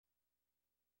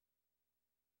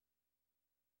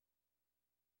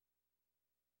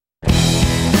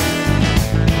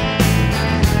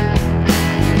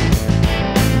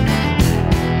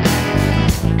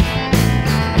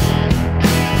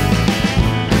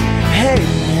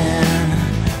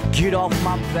off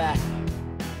my back.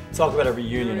 Talk about a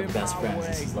reunion of best friends.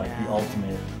 This is like the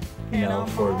ultimate, you know,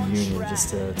 for a reunion, just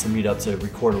to meet up to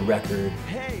record a record,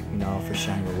 you know, for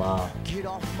Shangri-la.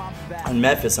 In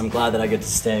Memphis, I'm glad that I get to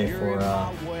stay for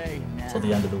till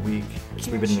the end of the week.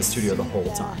 We've been in the studio the whole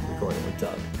time recording with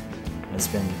Doug. And it's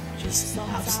been just an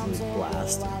absolute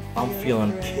blast. I'm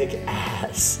feeling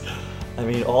kick-ass. I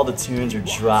mean, all the tunes are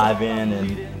driving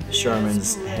and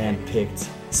Sherman's hand-picked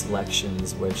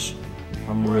selections, which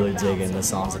I'm really digging the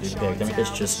songs that he picked. I mean, it's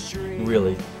just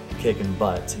really kicking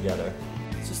butt together.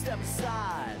 So step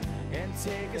aside and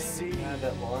take a seat. Have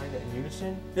that line in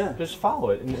unison? Yeah. Just follow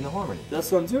it in the harmony. That's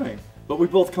what I'm doing. But we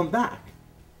both come back.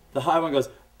 The high one goes,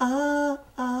 ah,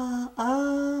 ah,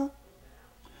 ah,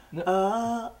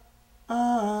 ah,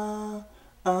 ah,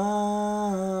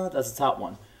 ah. That's the top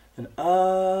one. And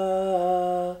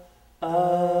ah,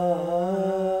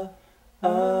 ah,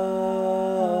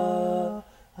 ah,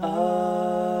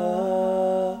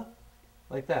 ah.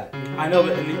 Like that. I know,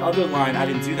 but in the other line, I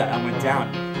didn't do that. I went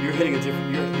down. You're hitting a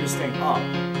different, you're staying up.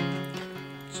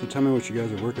 So tell me what you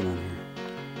guys are working on here.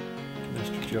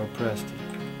 Mr. Joe Presti.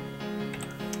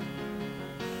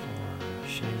 For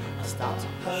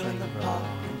Shangri-La.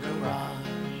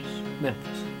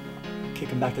 Memphis.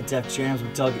 Kicking back to Def Jams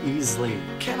with Doug Easley.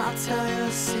 Can I tell you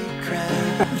a secret?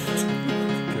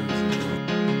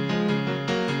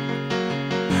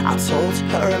 I told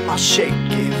her in my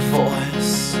shaky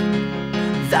voice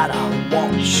that I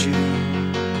want you.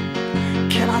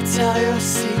 Can I tell you a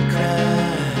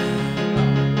secret?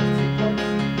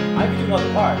 I can do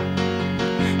another part.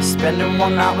 Spending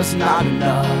one night was not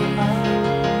enough.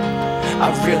 I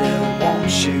really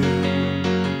want you.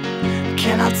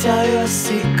 Can I tell you a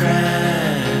secret?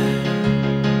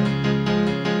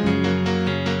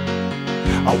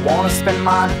 I wanna spend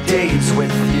my days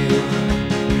with you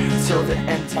till the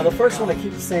end. Now the first one I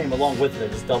keep the same along with it,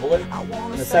 I just double it.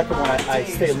 And the second one I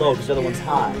stay low because the other one's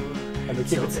high. And we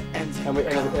keep it, and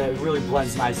it really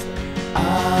blends nicely.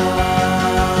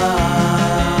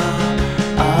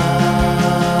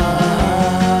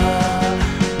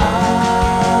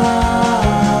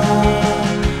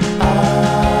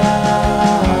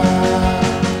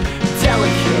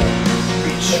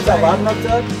 Is that loud enough,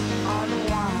 Doug?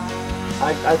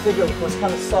 I think it was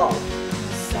kind of soft.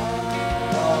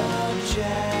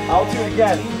 I'll do it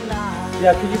again.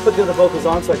 Yeah, could you put the other vocals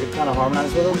on so I could kind of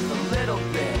harmonize with them? With a little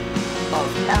bit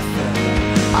of effort,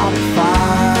 I'll be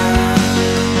fine.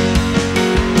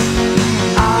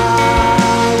 I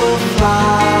will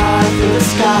fly through the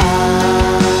sky.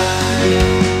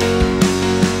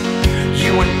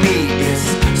 You and me is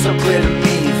so clear to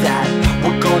me that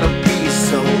we're gonna be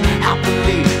so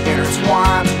happily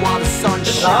intertwined while the sun shines.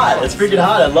 It's hot. It's freaking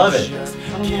hot. I love it. I don't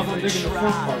know if I'm digging the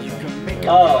front part. You can make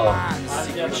Oh.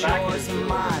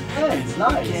 Hey, it's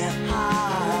nice.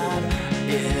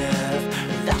 If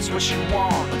that's what you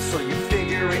want, so you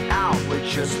figure it out. We're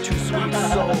just two sweet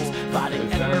souls fighting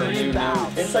endless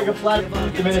bouts. It's like a flat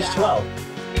diminished 12.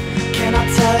 Can I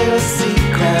tell you a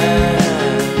secret?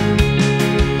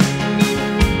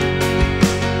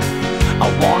 I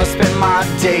wanna spend my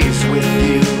days with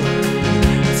you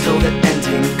till the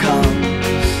ending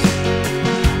comes.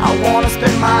 I wanna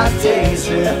spend my days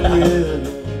with you.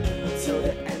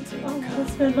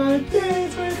 Spend my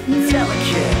days with you.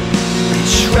 Delicate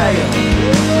betrayal,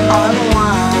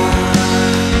 unwind.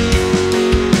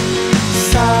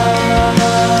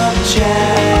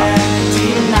 Subject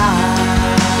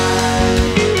denied.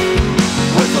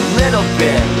 With a little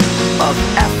bit of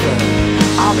effort,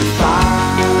 I'll be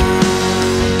fine.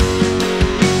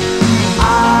 I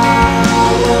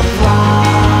will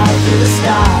fly through the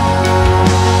sky.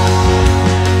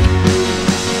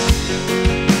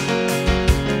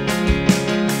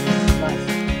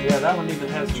 That one even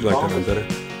has Would you like that one better?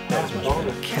 That's much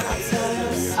better. Can I tell you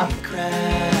a secret?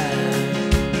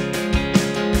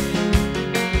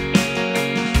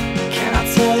 Can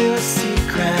I tell you a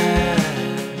secret?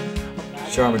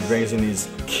 Sherman brings in these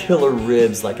killer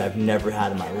ribs like I've never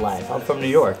had in my life. I'm from New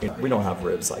York. We don't have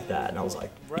ribs like that. And I was like,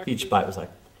 each bite was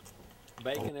like,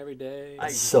 Bacon every day.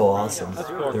 it's so awesome.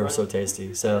 They were so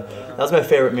tasty. So that was my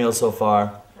favorite meal so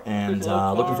far. And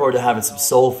looking forward to having some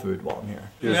soul food while I'm here.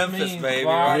 Memphis, baby,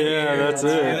 right Yeah, here. that's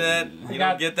it. You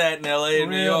don't get that in LA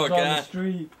and New York, huh?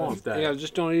 Yeah,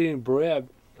 just don't eat any bread.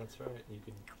 That's right. You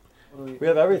can. We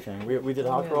have everything. We did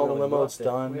hot roll and limo. It's We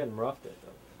done. hadn't roughed it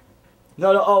though.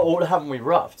 No. Oh, what haven't we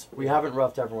roughed? We haven't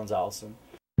roughed everyone's Allison.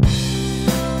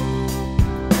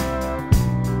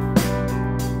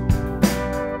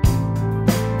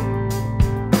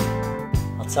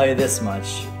 I'll tell you this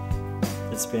much.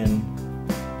 It's been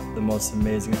the most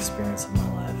amazing experience of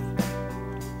my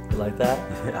life. You like that?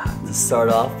 Yeah. To start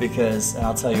off, because, and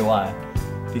I'll tell you why.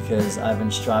 Because I've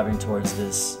been striving towards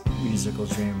this musical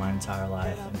dream my entire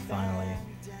life, and finally,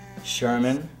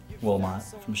 Sherman Wilmot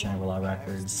from Shangri-La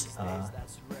Records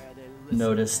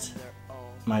noticed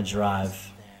my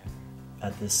drive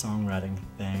at this songwriting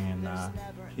thing, and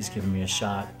he's given me a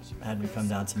shot. Had me come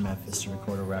down to Memphis to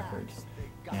record a record,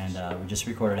 and we just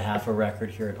recorded half a record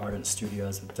here at Ardent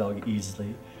Studios with Doug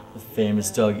Easley, the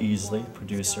famous Doug Easley,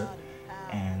 producer,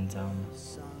 and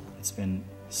it's been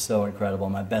so incredible.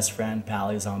 My best friend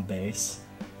Pally's on bass.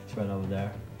 He's right over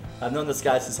there. I've known this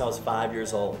guy since I was 5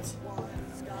 years old.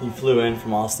 He flew in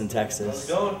from Austin, Texas. How's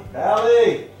it going?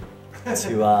 Pally!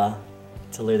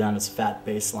 To lay down his fat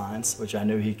bass lines, which I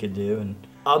knew he could do. And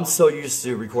I'm so used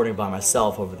to recording by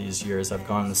myself over these years. I've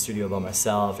gone in the studio by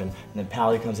myself, and then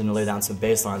Pally comes in to lay down some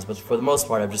bass lines, but for the most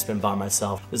part I've just been by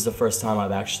myself. This is the first time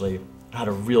I've actually had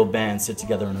a real band sit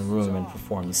together in a room and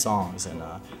perform the songs, and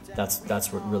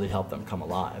that's what really helped them come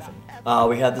alive. And,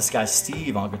 we had this guy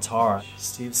Steve on guitar.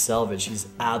 Steve Selvage, he's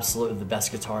absolutely the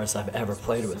best guitarist I've ever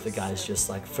played with. The guy's just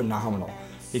like phenomenal.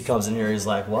 He comes in here, he's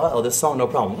like, what? Oh, this song, no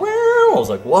problem. I was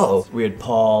like, whoa. We had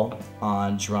Paul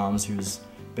on drums, who's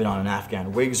been on an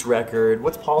Afghan Wigs record.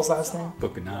 What's Paul's last name?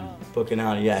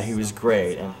 Buchanani, yeah, he was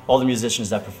great. And all the musicians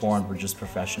that performed were just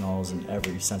professionals in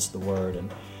every sense of the word.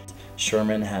 And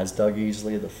Sherman has Doug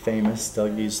Easley, the famous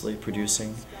Doug Easley,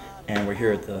 producing. And we're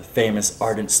here at the famous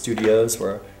Ardent Studios,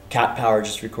 where Cat Power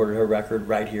just recorded her record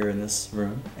right here in this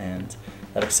room. And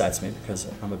that excites me because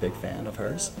I'm a big fan of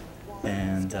hers.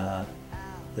 And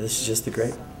this is just a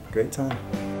great time.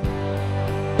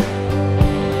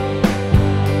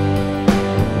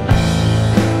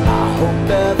 I hope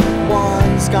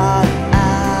everyone's got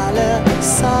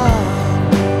Allison.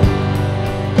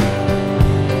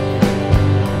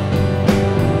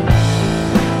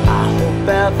 I hope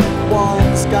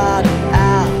everyone's got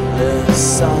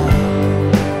Allison.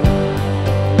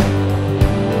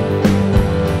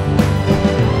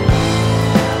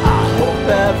 I hope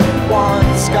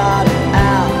everyone's got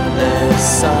Allison.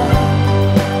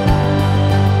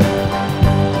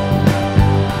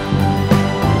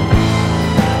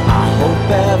 I hope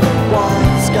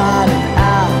everyone's got an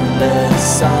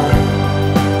Allison.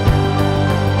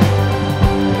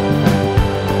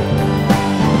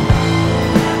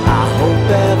 I hope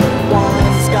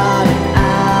everyone's got an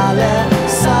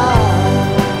Allison.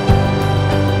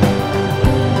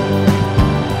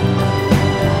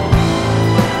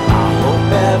 I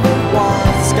hope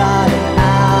everyone's got an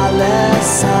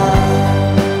Allison.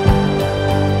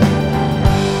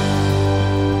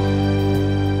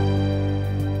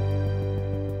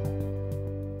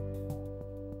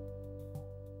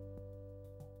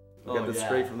 Got this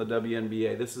straight from the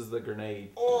WNBA. This is the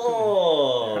grenade.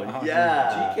 Oh,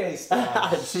 yeah. GK style.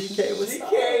 GK was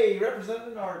GK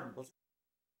representing Ardent.